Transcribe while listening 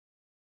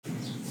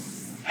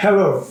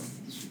Hello,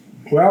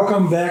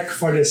 welcome back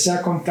for the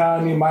second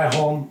time in my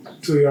home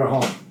to your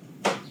home.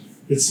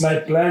 It's my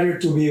pleasure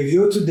to be with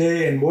you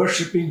today and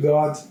worshiping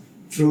God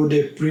through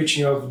the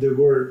preaching of the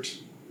Word.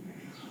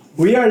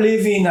 We are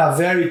living in a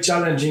very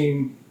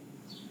challenging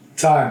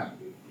time,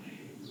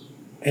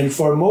 and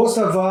for most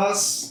of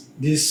us,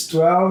 these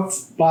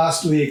 12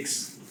 past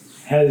weeks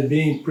has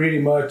been pretty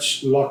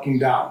much locking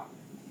down.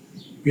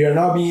 We are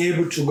not being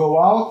able to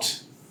go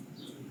out,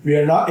 we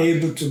are not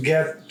able to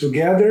get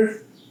together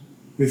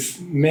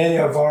with many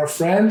of our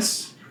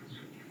friends.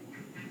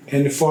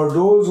 And for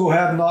those who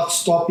have not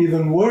stopped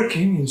even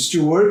working and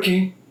still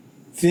working,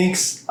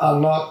 things are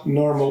not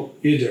normal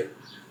either.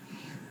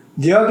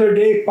 The other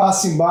day,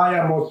 passing by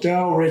a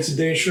motel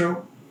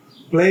residential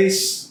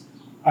place,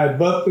 I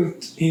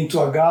bumped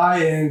into a guy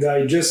and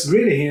I just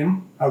greeted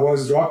him. I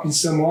was dropping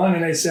someone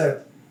and I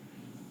said,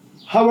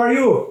 "How are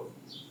you?"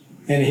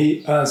 And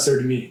he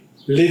answered me,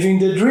 "Living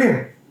the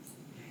dream."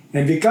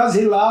 And because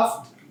he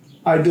laughed,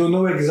 I don't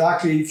know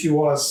exactly if he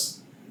was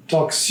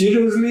talking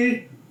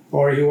seriously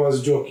or he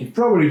was joking.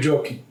 Probably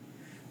joking.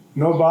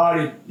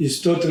 Nobody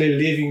is totally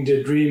living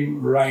the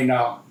dream right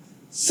now.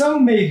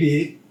 Some may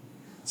be.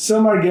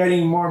 Some are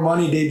getting more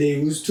money than they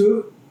used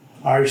to,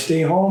 are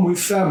staying home with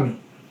family.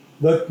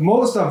 But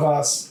most of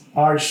us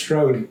are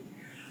struggling.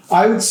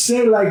 I would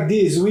say like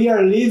this, we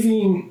are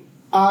living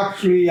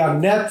actually a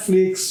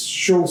Netflix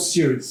show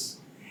series.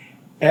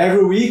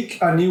 Every week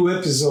a new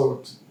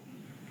episode.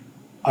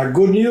 A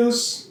good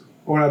news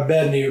or a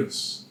bad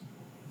news.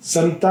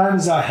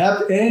 Sometimes a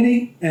happy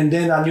ending and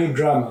then a new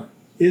drama,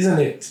 isn't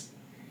it?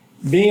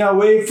 Being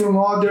away from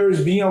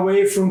others, being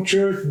away from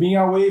church, being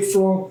away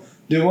from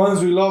the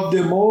ones we love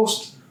the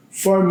most,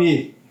 for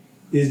me,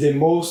 is the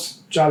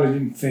most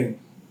challenging thing.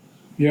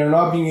 We are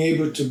not being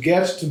able to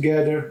get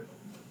together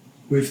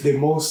with the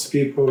most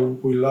people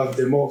we love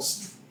the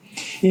most.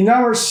 In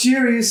our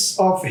series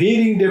of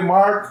hitting the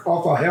mark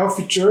of a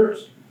healthy church,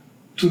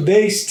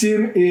 today's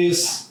theme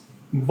is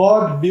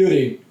body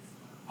building.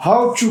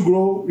 How to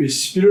grow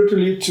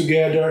spiritually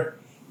together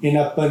in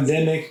a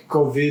pandemic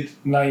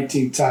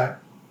COVID-19 time.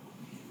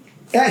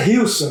 At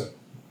Hillsong,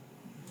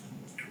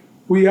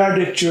 we are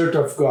the Church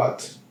of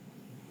God.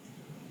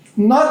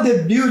 Not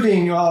the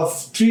building of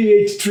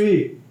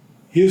 383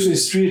 Hillsong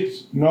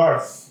Street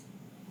North.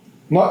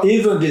 Not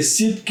even the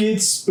Seed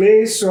Kids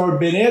Place or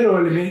Benero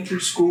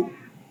Elementary School,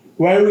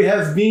 where we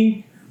have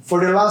been for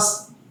the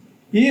last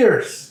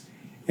years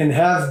and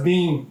have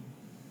been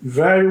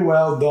very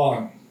well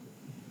done.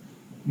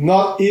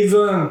 Not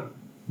even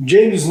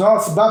James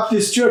North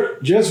Baptist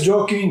Church, just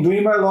joking,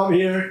 doing my love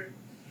here.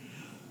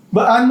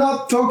 But I'm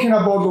not talking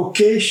about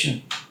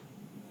location,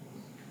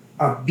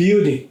 a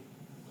building.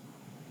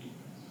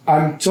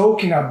 I'm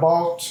talking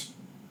about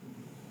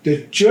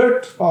the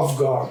Church of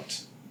God.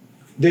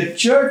 The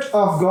Church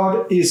of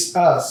God is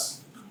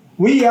us.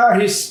 We are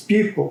His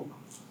people.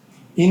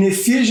 In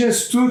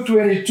Ephesians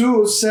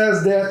 2:22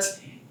 says that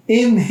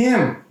in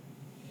Him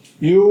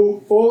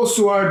you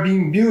also are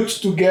being built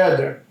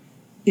together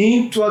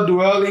into a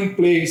dwelling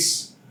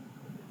place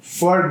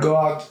for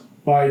God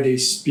by the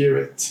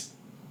Spirit.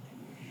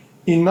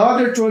 In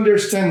order to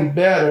understand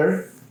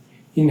better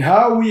in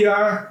how we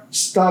are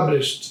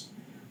established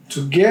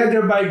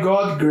together by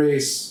God's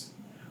grace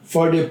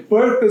for the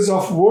purpose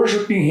of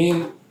worshiping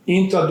Him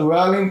into a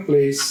dwelling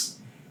place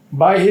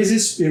by His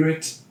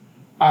Spirit,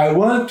 I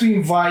want to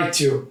invite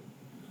you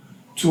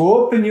to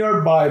open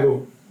your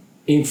Bible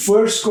in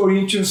 1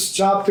 Corinthians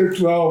chapter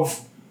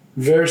 12,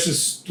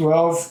 verses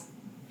 12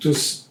 to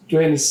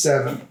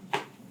 27.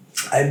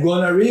 I'm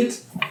going to read,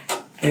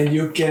 and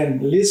you can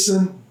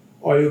listen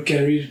or you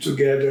can read it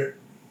together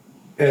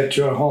at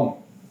your home.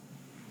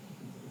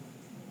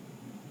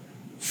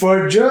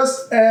 For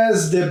just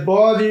as the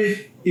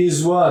body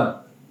is one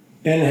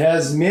and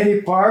has many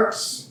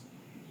parts,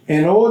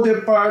 and all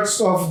the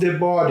parts of the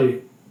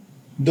body,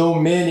 though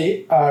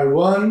many, are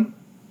one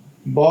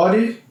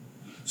body,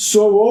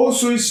 so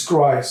also is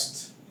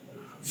Christ.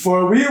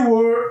 For we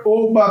were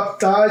all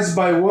baptized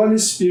by one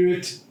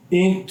Spirit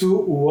into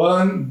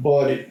one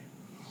body,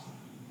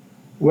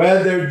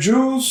 whether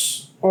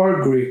Jews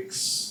or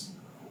Greeks,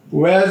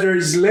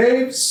 whether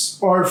slaves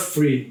or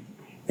free,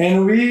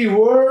 and we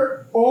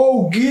were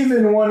all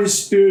given one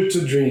Spirit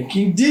to drink.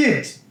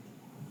 Indeed,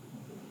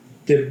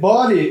 the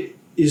body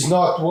is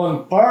not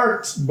one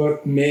part,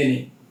 but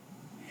many.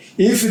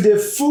 If the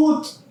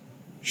foot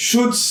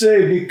should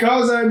say,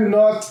 because I'm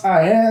not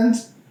a hand,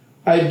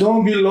 I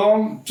don't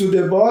belong to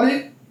the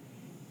body,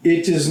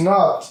 it is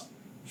not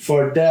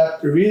for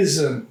that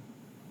reason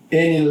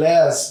any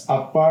less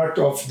a part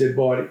of the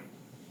body.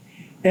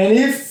 And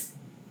if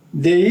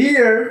the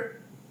ear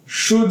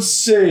should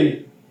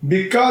say,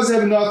 because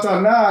I'm not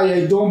an eye,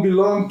 I don't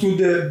belong to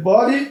the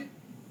body,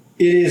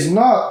 it is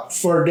not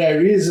for that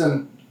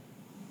reason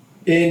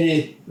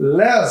any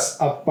less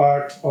a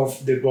part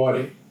of the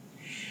body.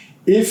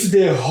 If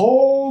the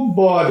whole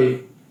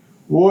body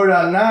were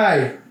an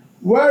eye,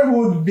 where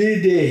would be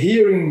the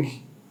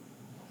hearing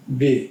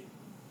be?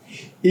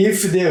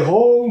 If the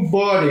whole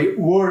body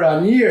were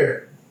an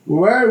ear,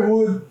 where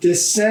would the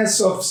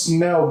sense of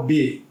smell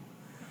be?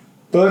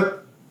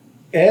 But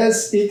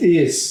as it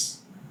is,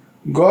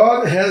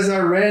 God has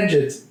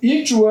arranged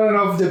each one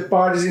of the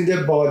parts in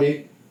the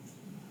body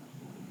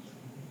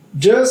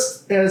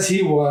just as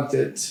He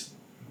wanted.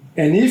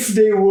 And if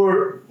they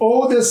were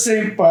all the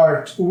same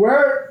part,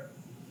 where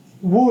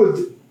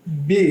would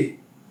be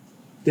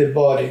the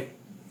body?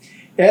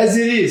 As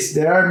it is,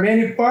 there are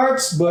many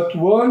parts, but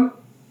one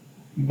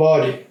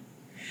body.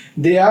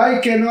 The eye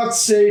cannot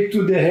say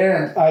to the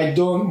hand, I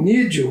don't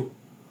need you.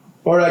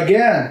 Or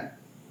again,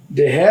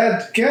 the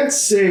head can't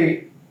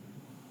say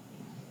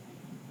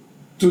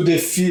to the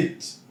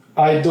feet,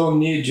 I don't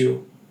need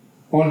you.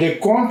 On the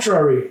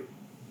contrary,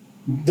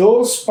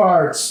 those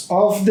parts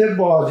of the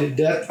body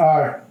that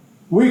are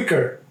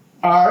weaker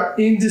are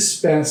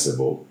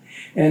indispensable,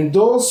 and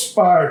those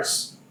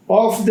parts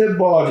of the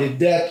body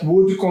that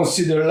would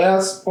consider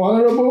less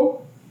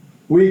honorable,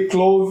 we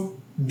clothe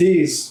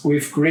these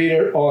with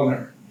greater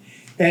honor,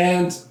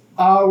 and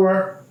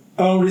our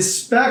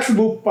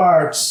unrespectable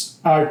parts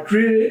are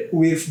treated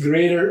with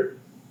greater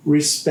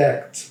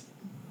respect,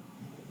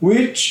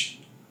 which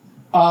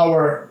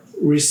our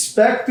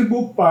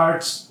respectable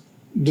parts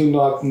do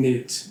not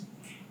need.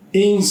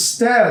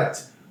 Instead,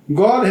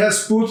 God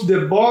has put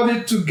the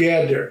body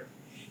together,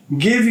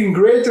 giving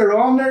greater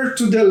honor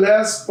to the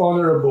less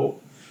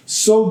honorable,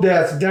 so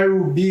that there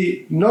will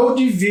be no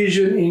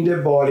division in the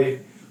body,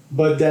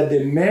 but that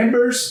the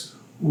members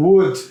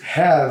would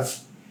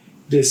have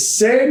the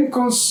same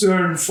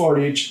concern for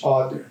each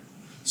other.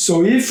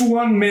 So if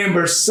one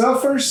member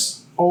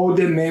suffers, all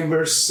the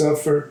members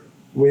suffer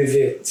with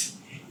it.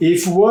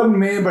 If one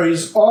member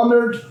is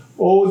honored,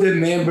 all the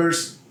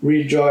members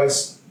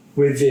rejoice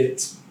with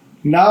it.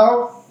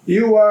 Now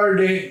you are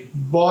the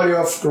body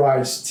of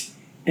Christ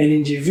and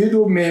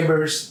individual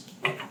members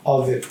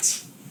of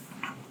it.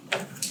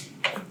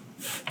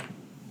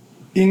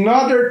 In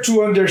order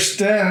to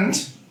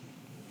understand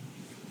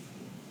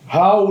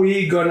how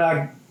we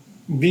gonna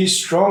be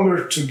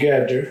stronger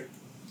together,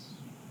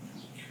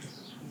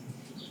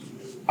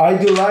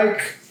 I'd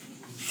like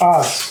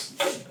us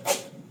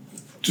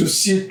to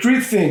see three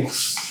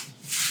things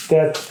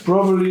that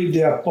probably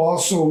the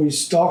apostle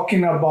is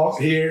talking about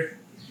here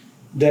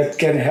that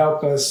can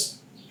help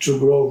us to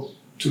grow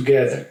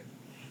together.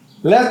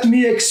 Let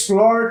me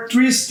explore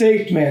three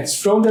statements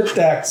from the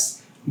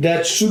text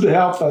that should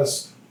help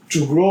us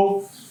to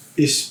grow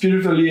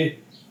spiritually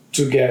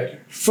together.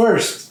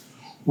 First,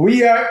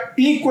 we are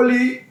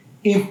equally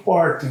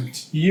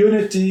important.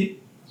 Unity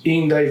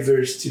in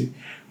diversity.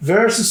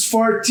 Verses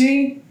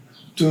 14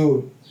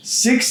 to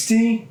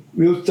 16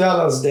 will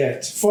tell us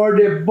that. For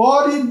the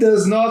body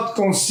does not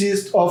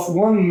consist of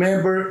one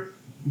member,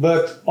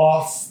 but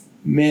of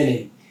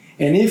many.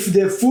 And if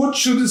the foot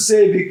should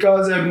say,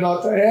 because I am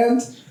not a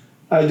hand,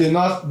 I do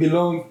not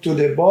belong to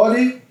the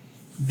body,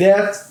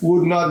 that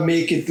would not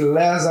make it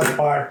less a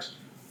part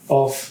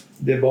of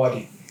the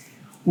body.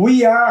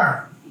 We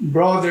are,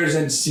 brothers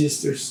and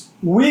sisters,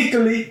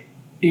 equally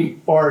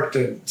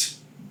important.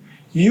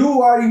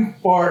 You are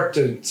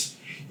important.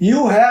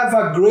 You have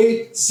a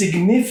great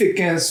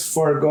significance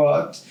for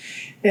God,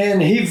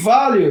 and He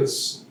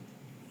values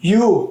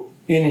you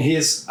in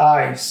His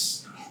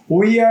eyes.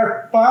 We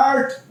are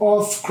part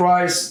of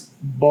Christ's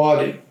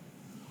body.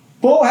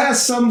 Paul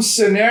has some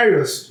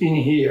scenarios in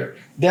here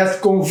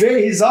that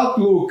convey his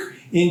outlook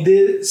in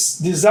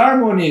these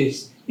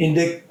harmonies in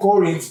the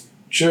Corinth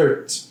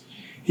church.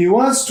 He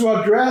wants to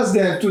address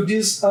them to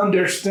this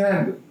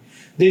understanding.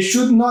 They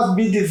should not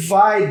be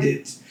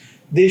divided.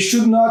 They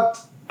should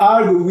not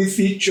argue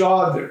with each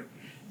other.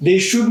 They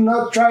should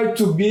not try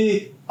to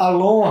be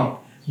alone.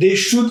 They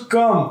should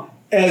come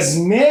as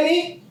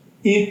many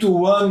into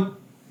one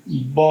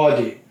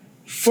body.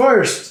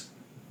 First,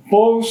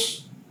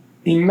 Paul's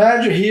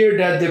imagine here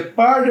that the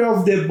part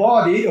of the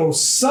body, or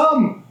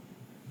some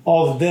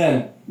of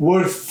them,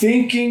 were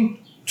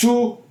thinking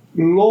too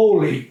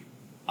lowly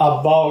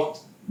about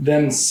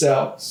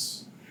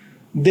themselves.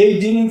 They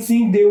didn't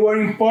think they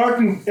were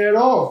important at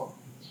all.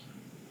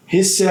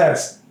 He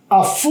says,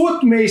 a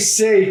foot may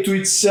say to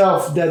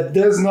itself that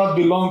does not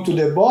belong to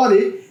the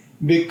body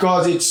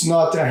because it's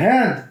not a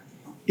hand.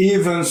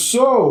 Even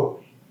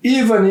so,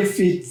 even if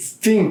it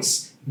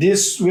thinks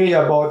this way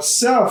about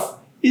self,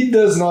 it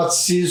does not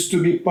cease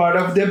to be part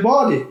of the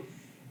body.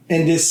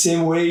 And the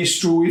same way is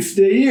true with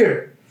the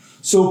ear.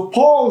 So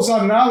Paul's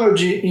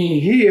analogy in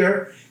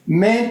here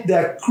meant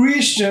that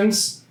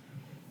Christians,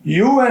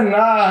 you and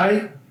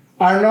I,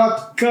 are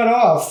not cut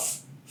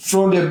off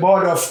from the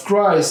body of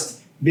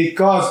Christ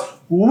because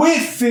we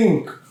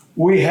think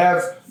we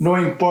have no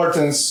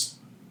importance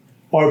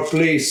or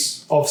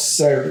place of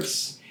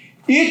service.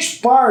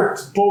 Each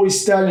part, Paul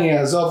is telling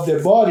us, of the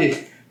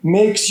body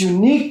makes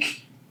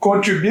unique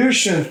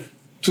contribution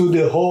to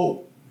the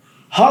whole.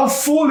 How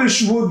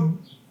foolish would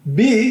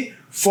be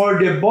for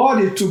the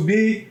body to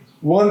be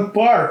one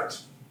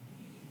part.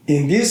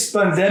 In this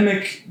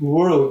pandemic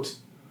world,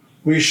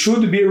 we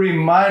should be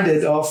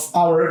reminded of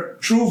our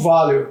true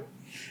value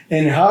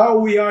and how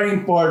we are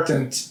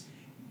important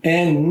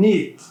and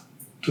need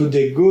to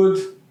the good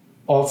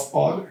of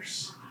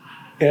others.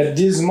 At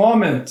this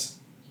moment,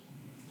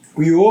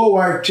 we all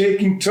are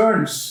taking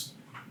turns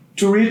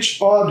to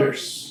reach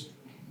others,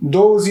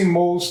 those in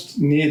most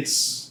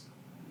needs.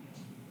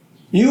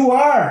 You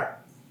are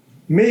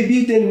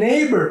maybe the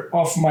neighbor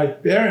of my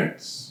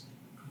parents,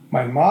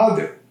 my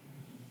mother.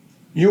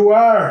 You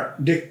are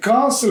the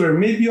counselor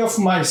maybe of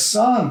my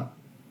son.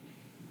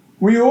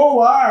 We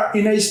all are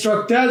in a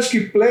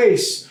strategic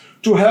place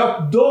to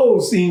help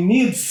those in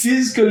need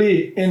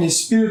physically and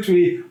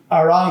spiritually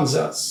around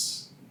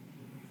us.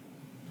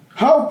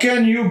 How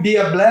can you be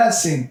a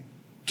blessing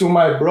to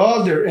my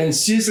brother and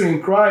sister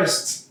in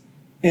Christ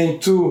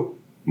and to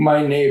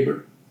my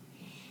neighbor?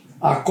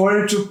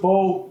 According to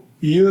Paul,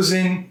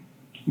 using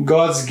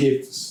God's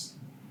gifts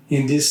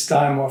in this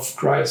time of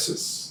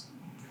crisis.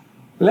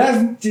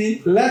 Let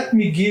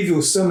me give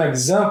you some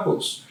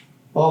examples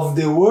of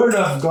the Word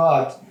of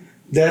God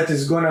that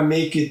is going to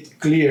make it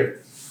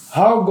clear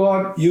how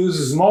God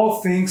uses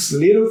small things,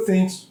 little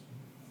things,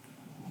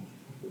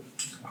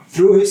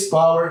 through His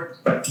power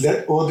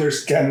that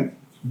others can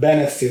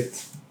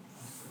benefit.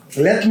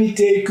 Let me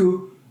take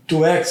you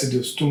to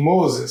Exodus, to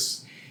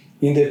Moses,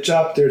 in the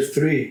chapter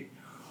 3.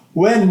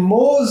 When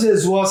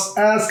Moses was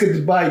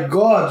asked by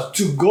God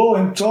to go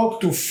and talk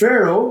to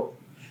Pharaoh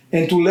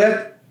and to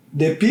let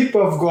the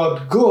people of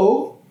God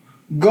go,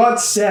 God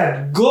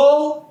said,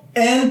 "Go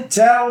and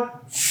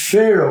tell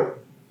Pharaoh."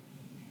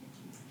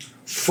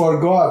 For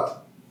God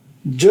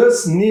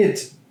just need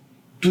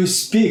to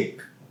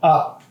speak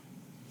up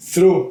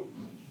through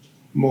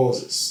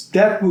Moses.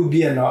 That will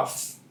be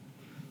enough.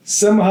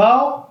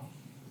 Somehow,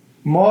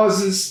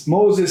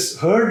 Moses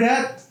heard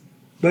that,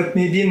 but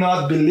maybe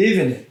not believe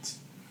in it.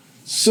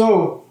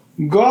 So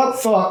God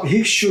thought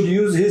he should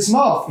use his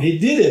mouth. He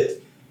did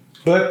it,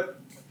 but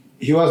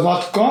he was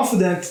not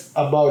confident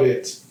about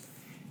it.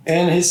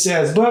 And he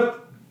says,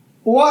 "But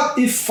what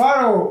if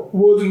Pharaoh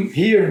wouldn't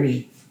hear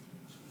me?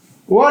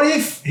 What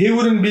if he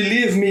wouldn't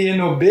believe me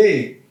and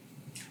obey?"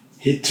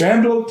 He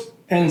trembled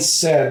and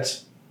said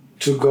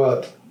to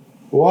God,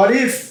 "What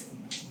if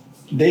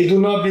they do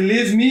not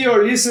believe me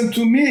or listen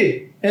to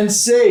me and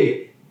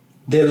say,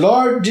 'The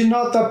Lord did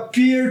not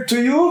appear to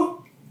you'?"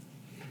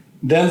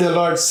 Then the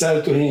Lord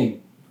said to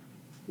him,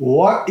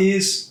 "What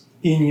is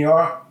in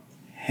your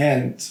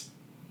hand?"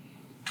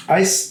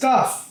 "A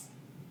staff,"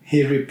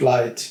 he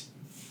replied.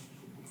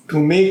 To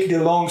make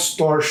the long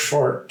story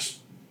short,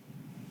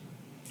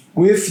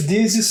 with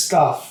this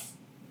staff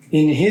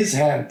in his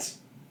hand,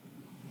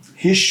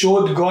 he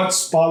showed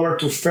God's power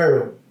to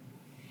Pharaoh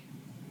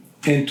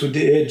and to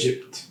the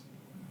Egypt.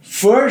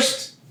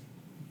 First,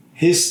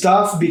 his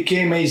staff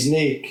became a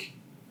snake.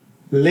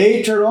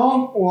 Later on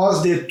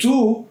was the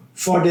tool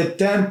for the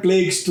 10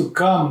 plagues to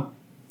come.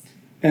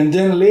 And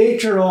then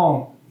later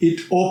on, it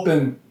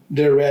opened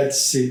the Red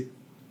Sea.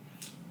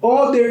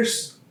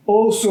 Others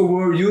also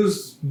were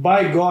used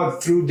by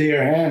God through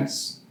their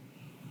hands.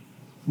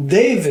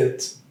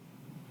 David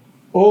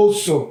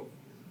also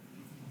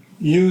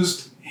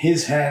used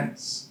his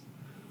hands.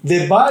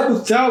 The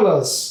Bible tells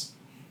us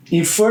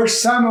in 1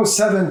 Samuel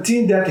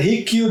 17 that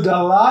he killed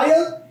a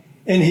lion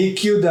and he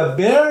killed a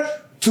bear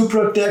to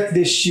protect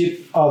the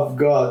sheep of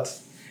God.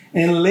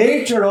 And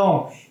later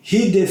on,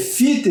 he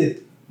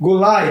defeated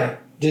Goliath,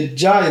 the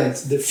giant,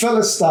 the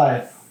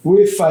Philistine,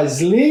 with a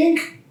sling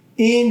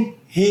in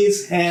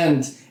his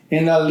hand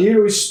and a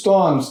little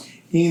stones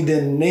in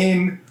the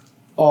name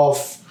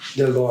of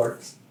the Lord.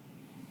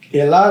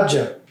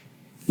 Elijah,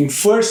 in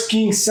 1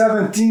 Kings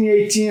 17,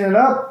 18 and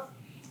up,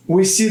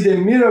 we see the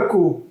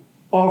miracle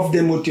of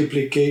the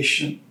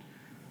multiplication.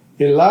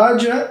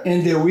 Elijah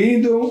and the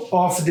widow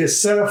of the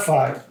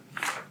Zarephath,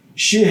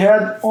 she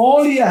had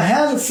only a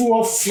handful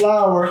of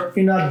flour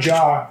in a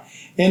jar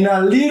and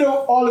a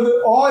little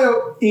olive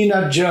oil in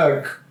a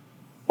jug,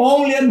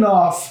 only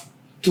enough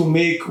to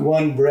make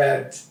one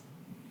bread.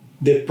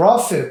 The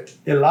prophet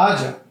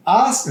Elijah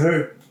asked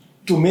her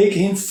to make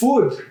him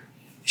food.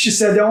 She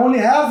said, "I only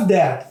have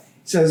that."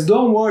 He says,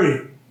 "Don't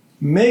worry,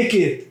 make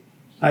it.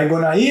 I'm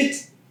gonna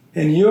eat,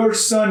 and your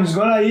son is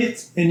gonna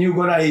eat, and you're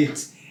gonna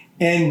eat.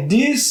 And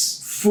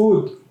this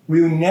food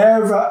will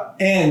never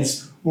end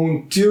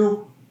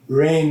until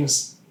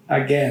rains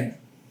again."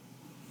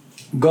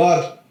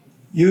 God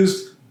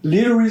used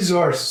little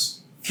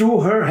resources through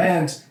her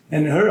hand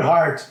and her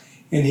heart,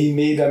 and he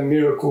made a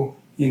miracle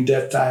in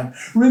that time.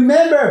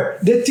 Remember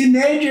the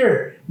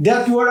teenager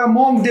that were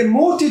among the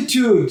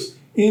multitude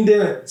in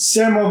the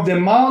Sermon of the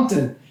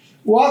Mountain.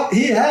 What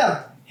he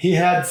had? He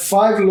had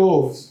 5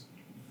 loaves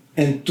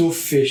and 2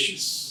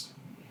 fishes.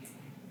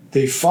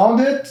 They found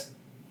it.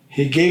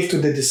 He gave to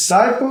the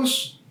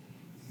disciples.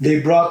 They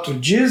brought to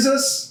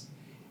Jesus.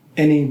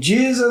 And in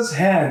Jesus'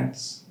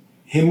 hands,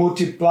 he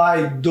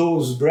multiplied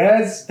those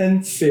breads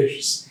and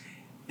fishes.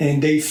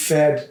 And they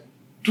fed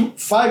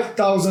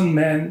 5,000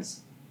 men,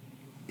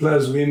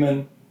 plus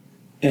women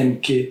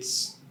and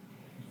kids.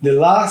 The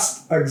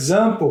last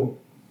example,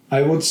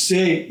 I would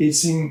say,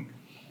 it's in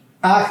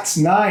Acts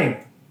 9,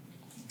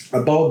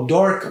 about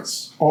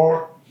Dorcas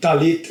or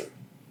Talitha.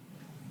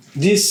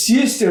 This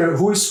sister,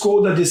 who is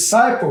called a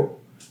disciple,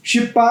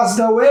 she passed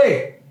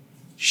away.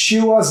 She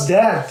was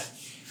dead.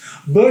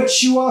 But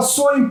she was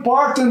so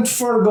important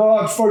for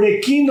God, for the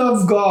kingdom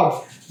of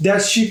God,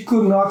 that she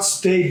could not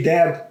stay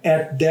dead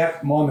at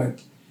that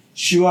moment.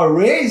 She was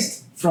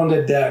raised from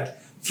the dead.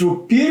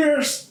 Through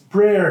Peter's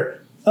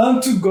prayer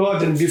unto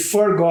God and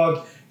before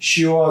God,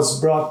 she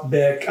was brought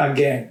back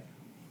again.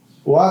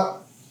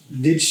 What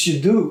did she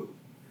do?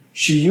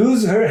 She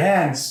used her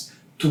hands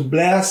to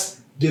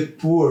bless the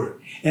poor.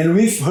 And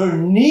with her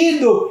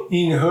needle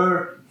in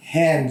her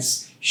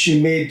hands,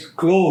 she made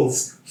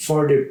clothes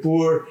for the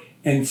poor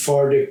and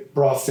for the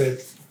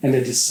prophet and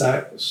the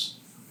disciples.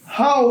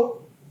 How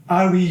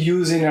are we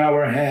using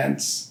our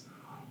hands?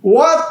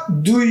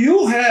 What do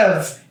you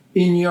have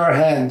in your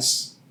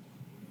hands?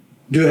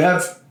 Do you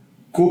have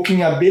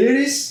cooking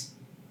abilities?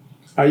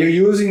 Are you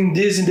using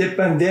this in the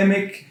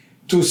pandemic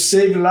to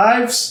save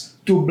lives,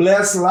 to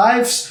bless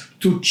lives,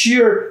 to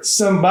cheer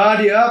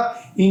somebody up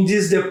in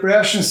these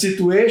depression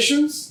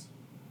situations?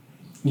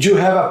 Do you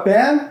have a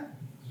pen?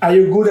 Are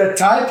you good at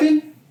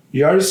typing?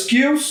 Your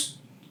skills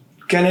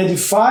can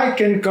edify,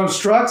 can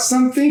construct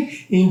something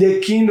in the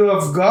kingdom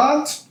of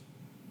God?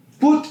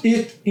 Put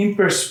it in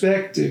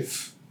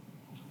perspective.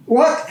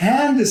 What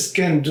hands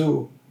can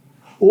do?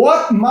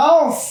 What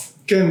mouth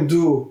can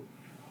do?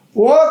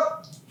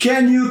 What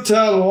can you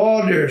tell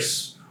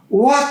others?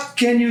 What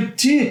can you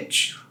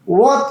teach?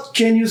 What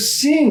can you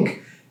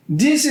sing?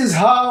 This is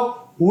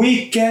how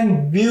we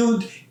can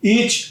build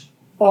each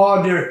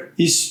other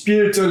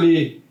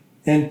spiritually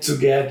and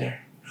together.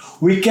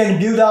 We can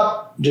build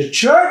up the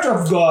church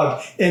of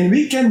God, and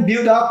we can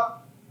build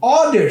up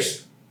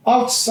others,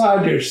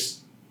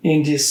 outsiders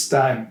in this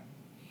time.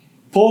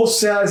 Paul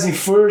says in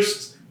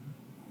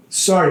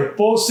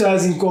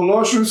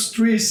Colossians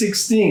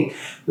 3:16,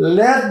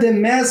 let the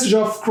message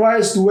of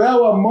Christ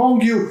dwell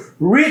among you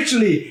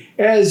richly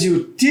as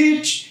you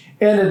teach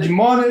and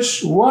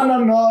admonish one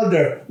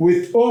another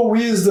with all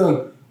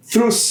wisdom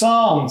through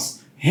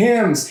psalms,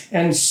 hymns,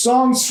 and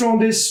songs from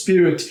the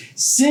Spirit,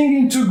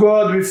 singing to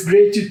God with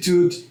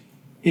gratitude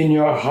in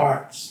your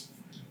hearts.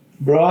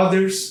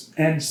 Brothers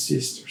and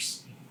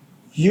sisters,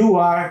 you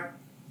are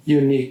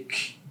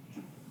unique.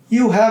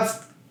 You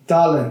have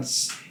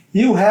talents.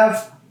 You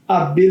have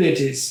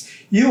abilities.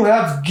 You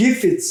have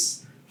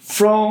gifts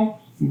from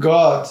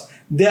God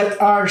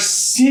that are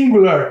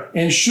singular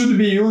and should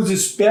be used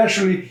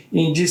especially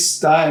in this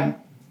time.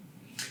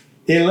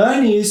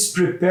 Elani is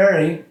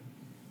preparing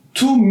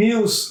 2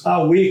 meals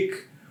a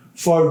week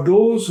for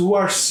those who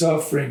are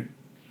suffering,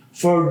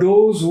 for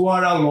those who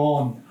are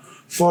alone,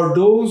 for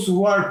those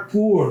who are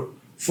poor,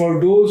 for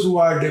those who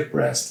are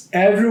depressed.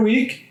 Every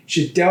week,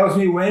 she tells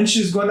me when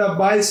she's going to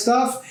buy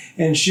stuff,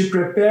 and she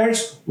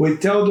prepares. We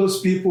tell those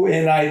people,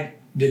 and I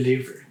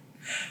deliver.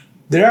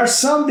 There are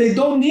some, they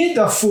don't need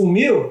a full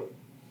meal.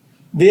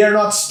 They are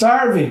not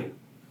starving,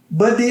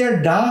 but they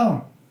are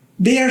down.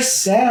 They are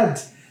sad.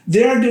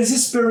 They are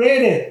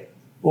desesperated.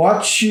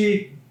 What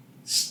she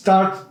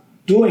start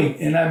doing,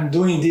 and I'm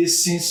doing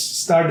this since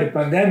start the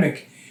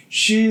pandemic,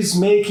 she's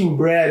making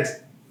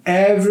bread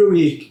every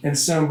week and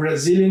some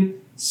Brazilian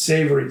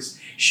savories.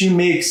 She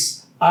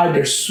makes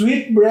either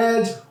sweet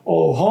bread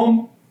or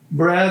home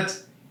bread,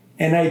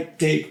 and I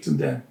take to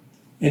them.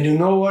 And you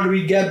know what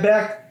we get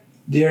back?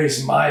 Their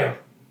smile.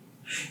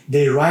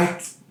 They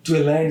write to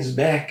Elaine's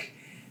back.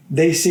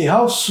 They say,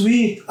 how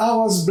sweet, I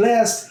was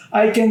blessed.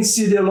 I can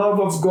see the love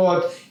of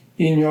God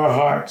in your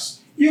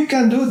hearts. You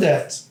can do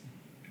that.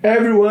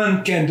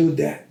 Everyone can do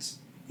that.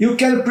 You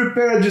can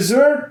prepare a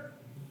dessert.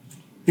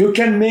 You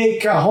can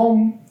make a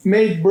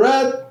homemade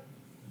bread.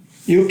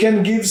 You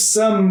can give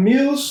some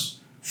meals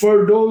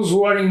for those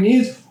who are in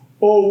need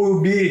or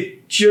will be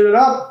cheered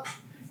up.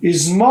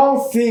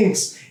 Small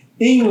things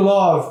in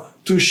love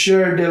to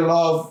share the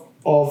love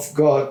of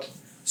God.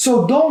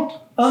 So don't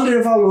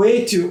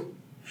undervalue you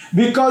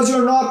because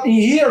you're not in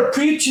here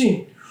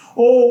preaching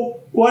or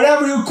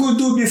whatever you could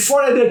do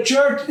before at the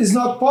church is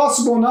not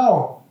possible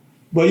now.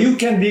 But you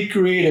can be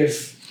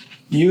creative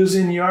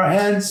using your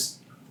hands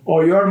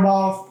or your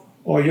mouth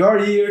or your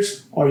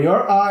ears or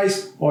your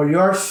eyes or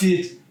your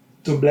feet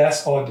to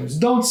bless others.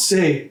 Don't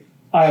say,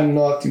 I am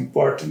not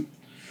important.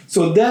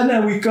 So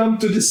then we come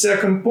to the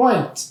second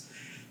point.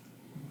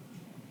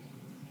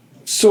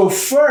 So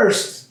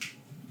first,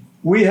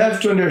 we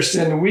have to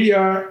understand we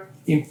are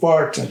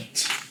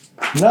important.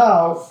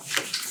 Now,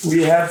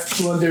 we have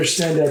to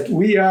understand that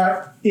we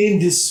are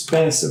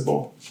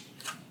indispensable.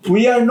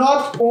 We are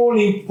not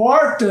only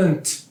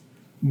important,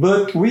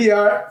 but we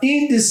are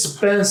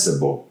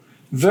indispensable.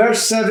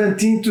 Verse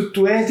 17 to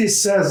 20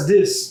 says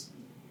this,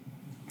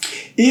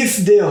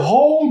 if the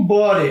whole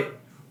body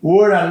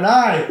were an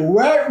eye,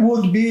 where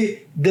would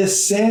be the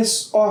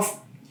sense of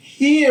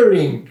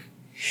hearing?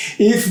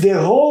 If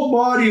the whole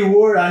body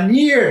were an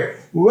ear,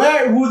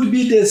 where would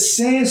be the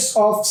sense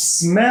of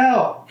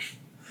smell?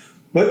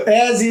 But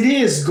as it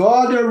is,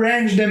 God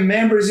arranged the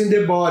members in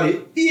the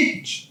body,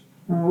 each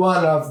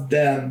one of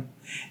them,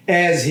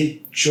 as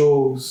He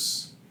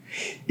chose.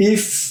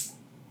 If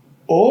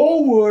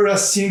all were a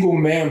single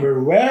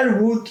member,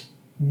 where would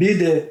be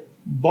the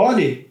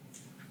body?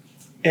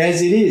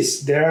 As it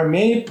is, there are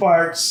many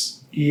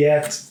parts,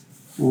 yet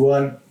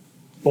one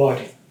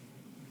body.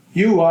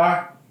 You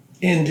are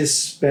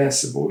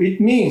indispensable.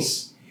 It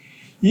means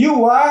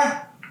you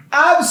are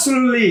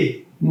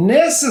absolutely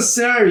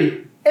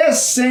necessary,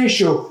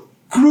 essential,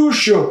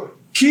 crucial,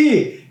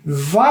 key,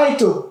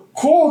 vital,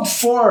 called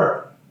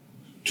for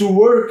to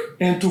work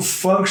and to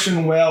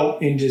function well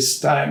in this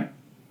time.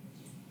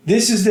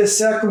 This is the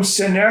second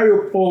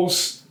scenario Paul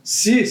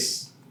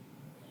sees,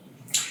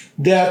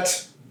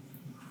 that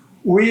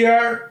we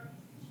are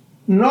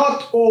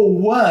not all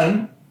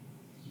one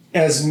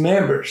as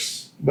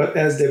members, but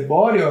as the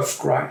body of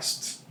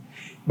Christ.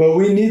 But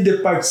we need the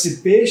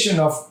participation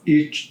of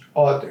each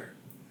other.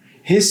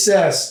 He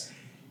says,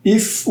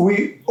 if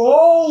we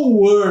all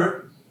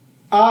were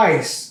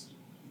eyes,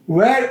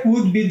 where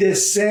would be the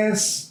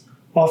sense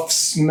of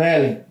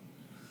smelling?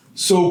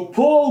 So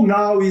Paul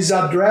now is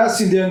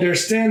addressing the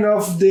understanding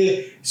of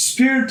the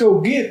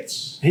spiritual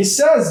gifts. He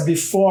says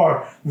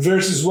before,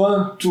 verses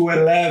 1 to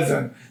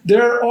 11,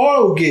 there are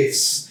all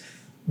gifts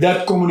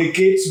that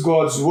communicates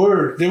God's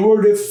word. There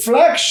were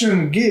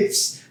reflection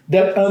gifts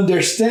that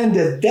understand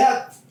the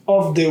depth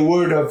of the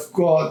word of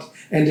God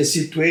and the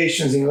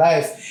situations in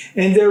life.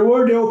 And there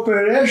were the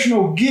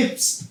operational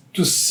gifts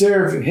to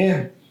serve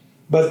him.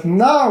 But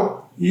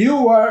now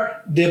you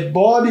are the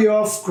body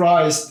of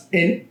Christ,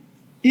 and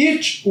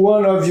each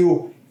one of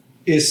you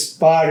is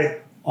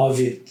part of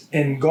it.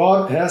 And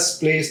God has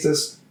placed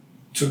us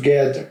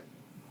together.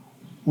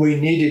 We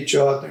need each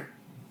other.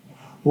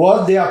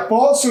 What the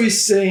apostle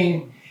is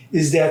saying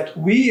is that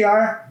we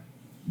are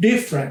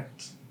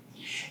different.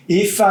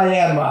 If I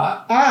am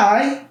an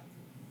eye,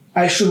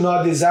 I should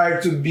not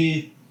desire to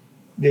be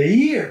the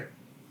ear.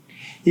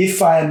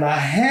 If I am a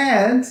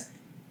hand,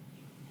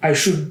 I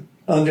should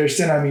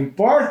understand I'm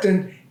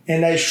important,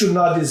 and I should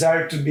not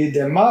desire to be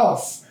the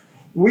mouth.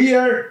 We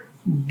are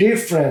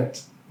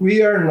different.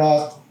 We are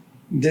not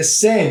the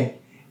same.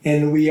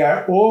 And we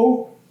are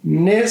all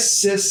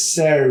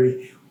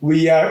necessary.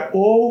 We are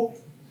all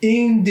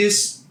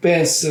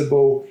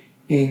indispensable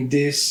in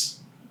this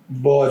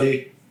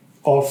body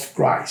of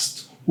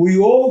Christ. We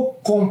all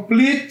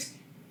complete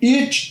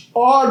each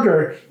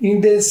other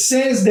in the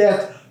sense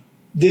that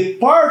the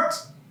part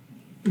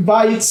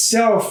by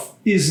itself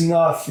is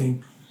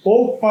nothing.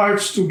 All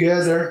parts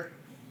together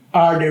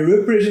are the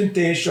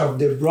representation of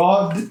the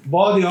broad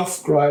body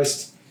of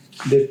Christ,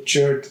 the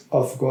church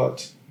of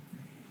God.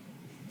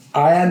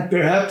 I am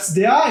perhaps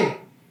the eye,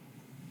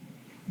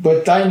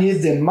 but I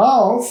need the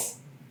mouth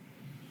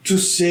to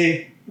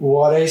say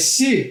what I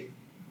see.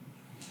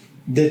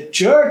 The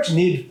church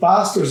needs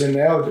pastors and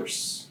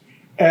elders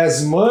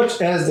as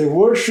much as the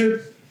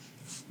worship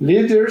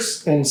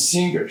leaders and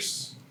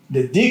singers,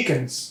 the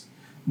deacons,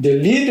 the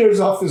leaders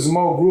of a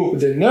small group,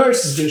 the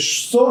nurses, the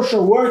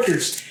social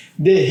workers,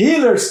 the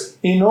healers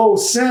in all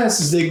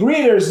senses, the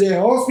greeters, the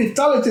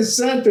hospitality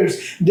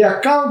centers, the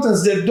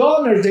accountants, the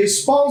donors, the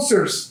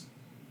sponsors.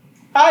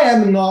 I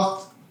am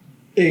not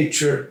a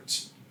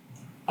church.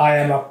 I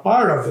am a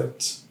part of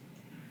it.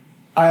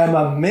 I am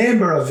a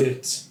member of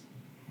it.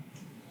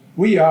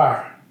 We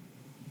are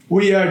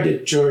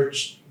the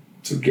church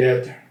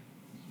together.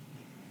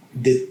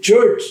 The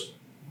church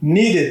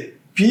needed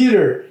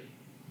Peter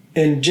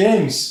and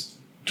James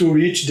to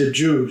reach the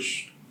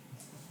Jews.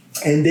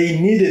 And they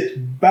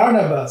needed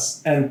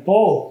Barnabas and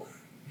Paul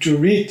to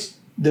reach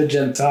the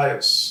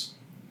Gentiles.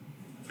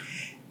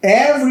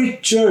 Every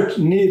church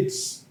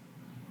needs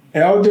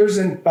elders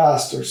and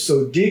pastors,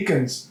 so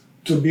deacons,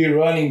 to be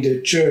running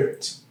the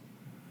church.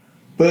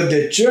 But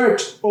the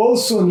church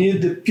also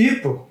needs the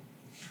people.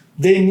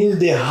 They need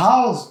the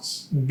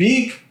houses,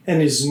 big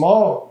and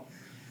small.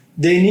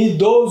 They need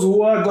those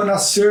who are going to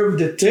serve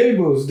the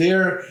tables. They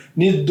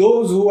need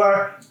those who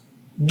are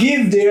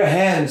give their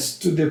hands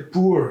to the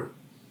poor.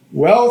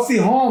 Wealthy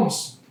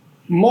homes,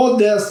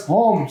 modest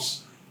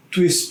homes,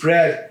 to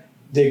spread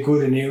the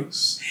good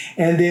news.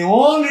 And the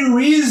only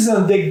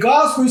reason the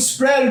gospel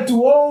spread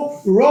to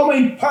all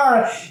Roman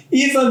Empire,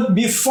 even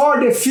before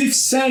the 5th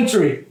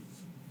century,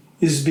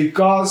 is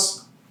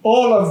because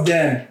all of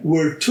them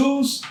were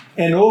tools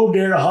and all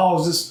their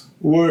houses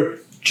were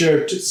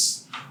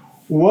churches.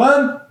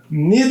 One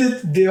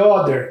needed the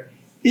other,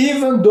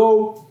 even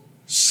though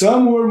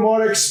some were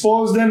more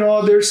exposed than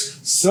others,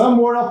 some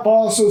were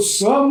apostles,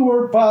 some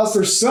were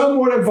pastors, some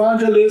were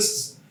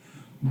evangelists,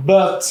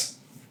 but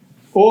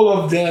all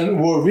of them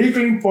were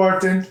really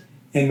important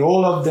and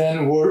all of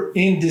them were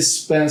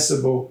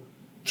indispensable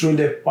through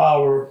the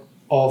power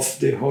of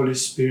the Holy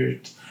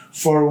Spirit.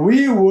 For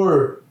we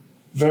were,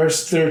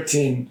 verse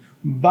 13,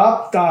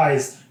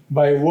 baptized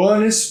by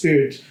one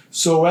Spirit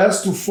so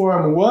as to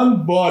form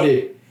one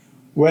body,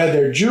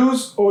 whether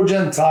Jews or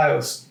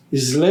Gentiles,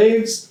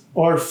 slaves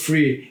or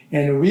free,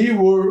 and we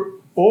were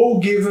all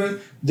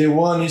given the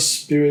one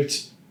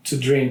Spirit to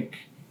drink.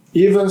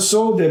 Even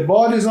so, the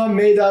body is not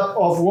made up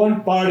of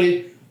one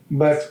party,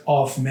 but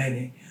of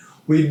many.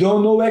 We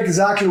don't know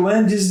exactly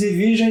when this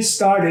division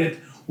started,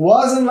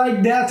 Wasn't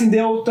like that in the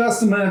Old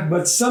Testament,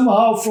 but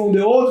somehow from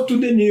the Old to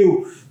the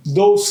New,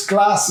 those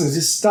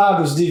classes,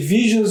 status,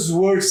 divisions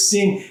were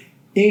seen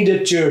in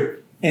the church.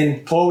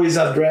 And Paul is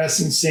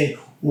addressing, saying,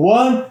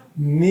 one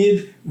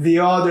need the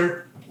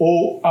other,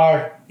 all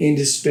are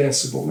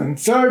indispensable. And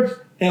third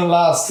and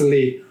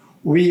lastly,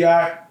 we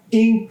are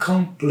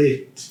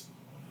incomplete.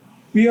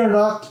 We are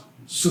not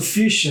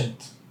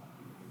sufficient.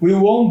 We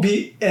won't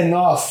be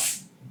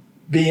enough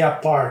being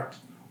apart.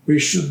 We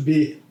should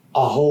be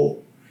a whole.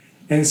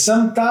 And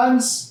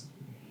sometimes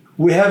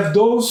we have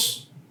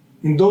those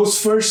in those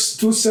first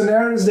two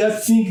scenarios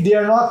that think they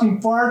are not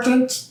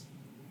important.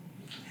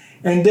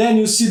 And then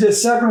you see the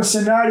second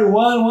scenario,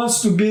 one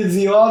wants to be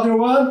the other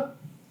one,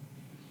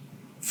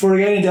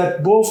 forgetting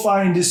that both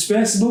are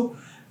indispensable.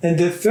 And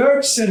the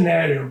third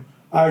scenario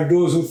are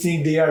those who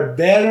think they are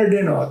better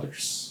than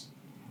others.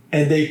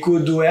 And they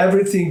could do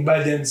everything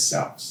by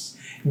themselves.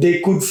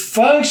 They could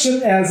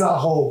function as a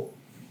whole.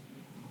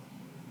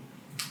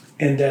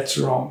 And that's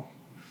wrong.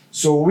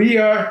 So we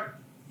are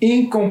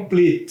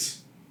incomplete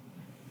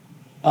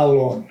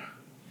alone.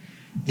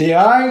 The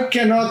eye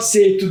cannot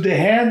say to the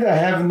hand, I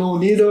have no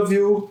need of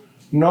you,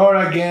 nor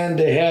again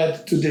the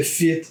head to the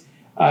feet,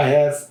 I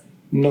have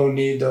no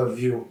need of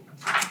you.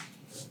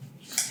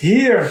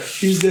 Here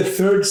is the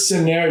third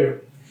scenario,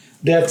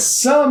 that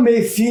some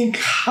may think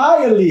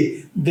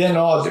highly than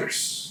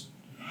others.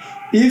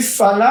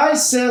 If an eye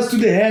says to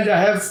the hand,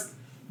 I have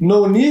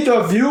no need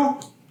of you,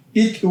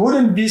 it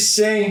wouldn't be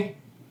saying,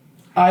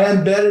 I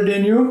am better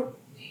than you.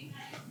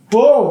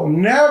 Paul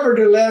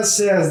nevertheless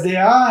says the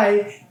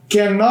eye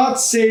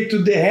cannot say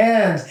to the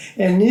hand,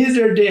 and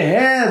neither the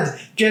hand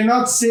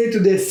cannot say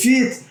to the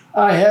feet,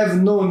 I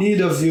have no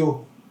need of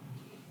you.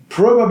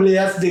 Probably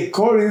at the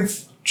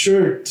Corinth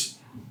church,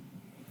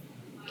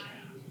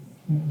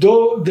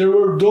 though there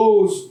were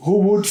those who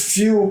would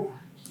feel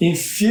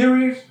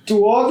inferior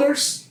to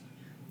others,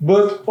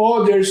 but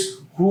others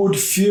who would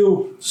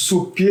feel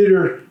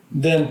superior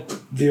than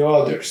the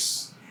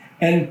others.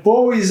 And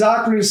Paul is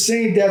actually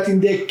saying that in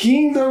the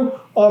kingdom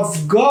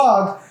of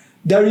God,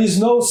 there is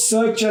no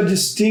such a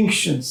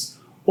distinctions.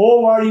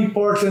 All are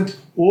important,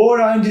 all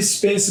are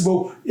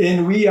indispensable,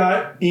 and we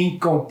are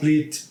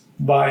incomplete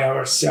by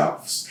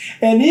ourselves.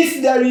 And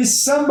if there is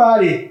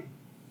somebody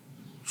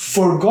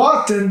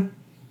forgotten,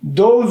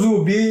 those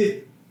will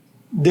be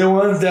the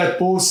ones that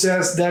Paul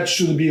says that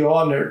should be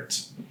honored.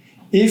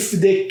 If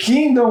the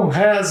kingdom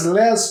has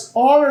less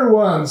honored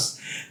ones,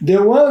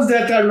 the ones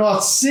that are not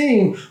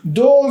seen,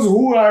 those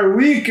who are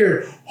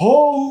weaker,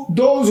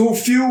 those who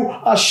feel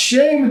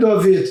ashamed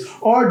of it,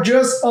 or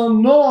just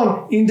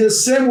unknown in the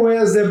same way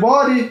as the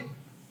body,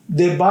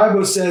 the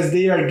Bible says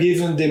they are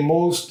given the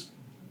most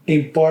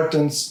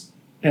importance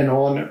and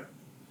honor.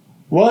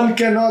 One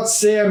cannot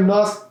say, I'm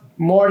not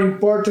more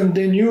important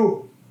than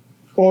you,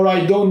 or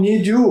I don't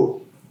need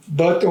you.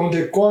 But on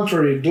the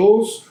contrary,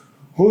 those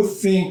who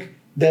think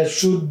that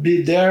should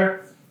be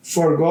there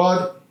for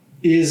God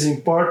is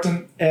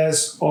important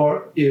as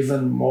or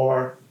even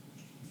more.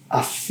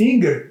 A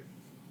finger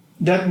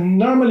that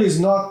normally is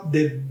not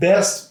the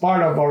best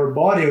part of our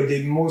body or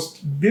the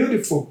most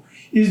beautiful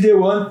is the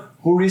one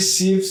who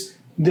receives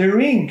the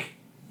ring.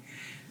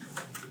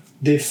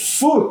 The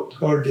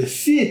foot or the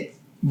feet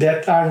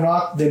that are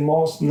not the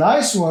most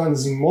nice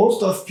ones in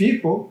most of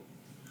people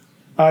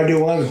are the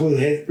ones who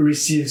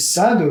receive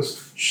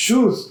sandals,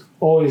 shoes,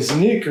 or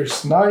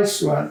sneakers,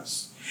 nice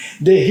ones.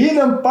 The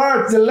hidden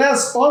part, the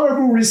less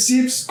honorable,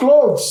 receives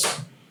clothes.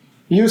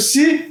 You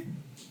see?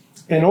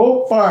 And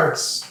all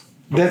parts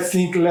that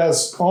think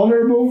less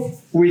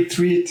honorable, we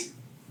treat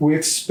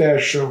with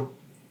special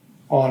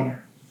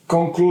honor.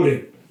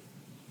 Concluding.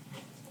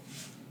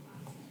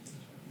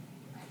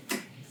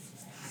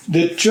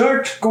 The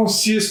church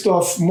consists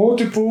of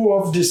multiple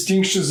of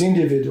distinctions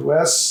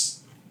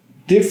individuals,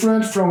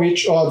 different from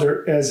each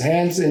other as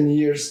hands and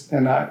ears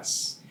and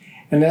eyes.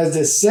 And at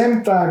the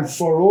same time,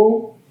 for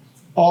all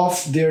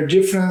of their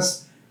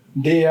difference,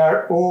 they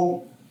are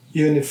all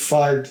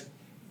unified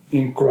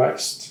in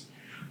Christ.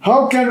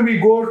 How can we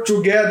go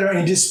together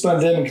in this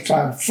pandemic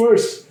time?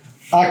 First,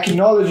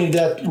 acknowledging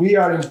that we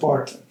are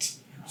important.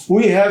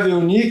 We have a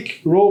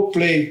unique role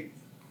play.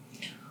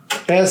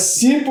 As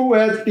simple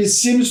as it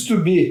seems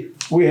to be,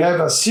 we have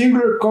a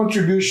singular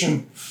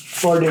contribution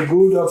for the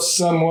good of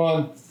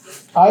someone.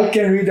 I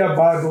can read a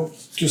Bible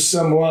to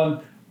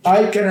someone.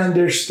 I can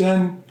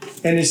understand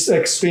and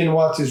explain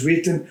what is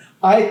written.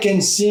 I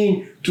can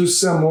sing to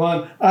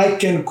someone. I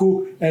can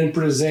cook and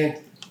present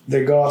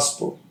the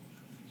gospel.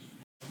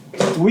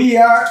 We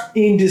are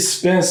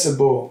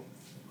indispensable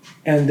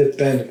and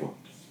dependable.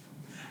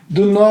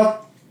 Do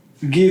not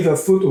give a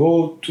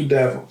foothold to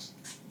devils.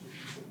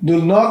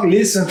 Do not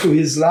listen to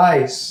his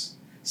lies,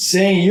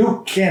 saying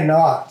you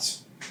cannot.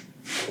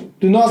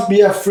 Do not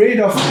be afraid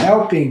of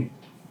helping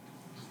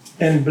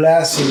and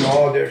blessing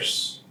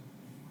others.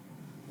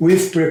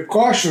 With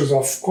precautions,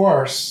 of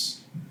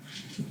course.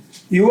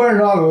 You are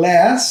not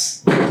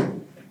less,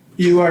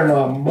 you are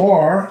not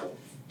more,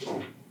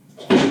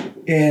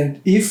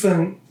 and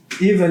even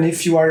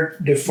if you are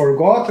the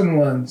forgotten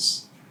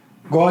ones,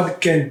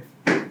 God can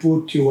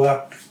put you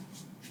up.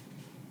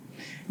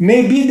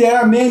 Maybe there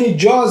are many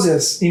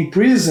Josephs in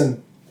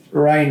prison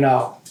right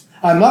now.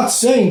 I'm not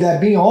saying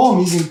that being home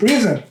is in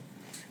prison,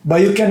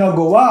 but you cannot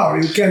go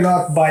out, you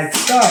cannot buy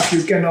stuff,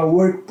 you cannot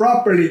work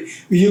properly,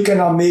 you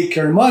cannot make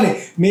your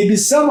money. Maybe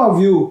some of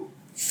you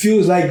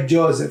feels like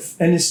Joseph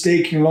and it's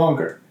taking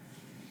longer.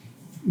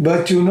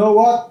 But you know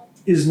what?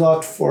 It's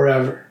not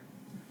forever.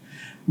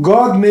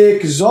 God may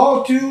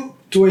exalt you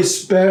to a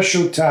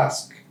special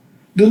task.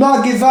 Do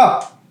not give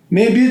up.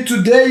 Maybe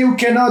today you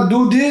cannot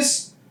do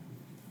this,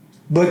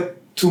 but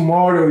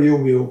tomorrow you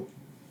will.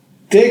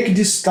 Take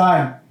this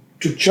time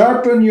to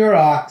sharpen your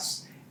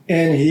axe,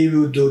 and He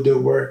will do the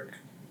work.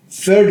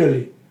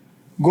 Thirdly,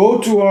 go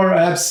to our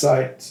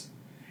website,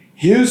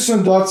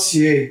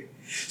 hillsong.ca.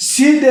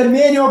 See the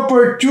many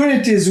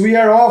opportunities we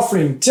are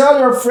offering. Tell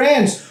your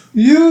friends.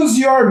 Use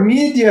your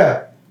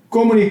media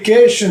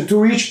communication to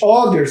reach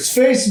others.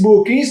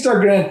 Facebook,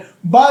 Instagram,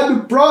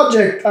 Bible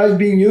Project I've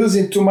been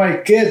using to my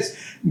kids.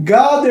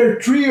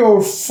 Gather 3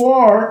 or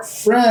 4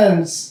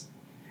 friends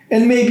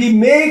and maybe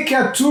make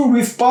a tour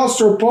with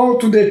Pastor Paul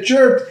to the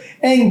church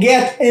and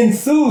get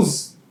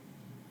enthused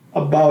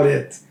about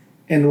it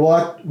and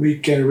what we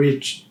can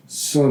reach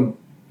soon.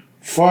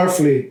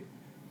 Fourthly,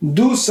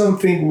 do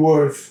something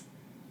worth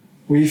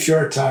with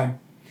your time,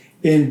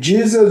 and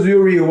Jesus will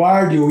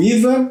reward you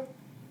even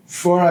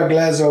for a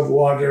glass of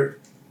water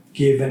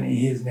given in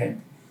His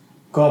name.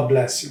 God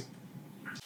bless you.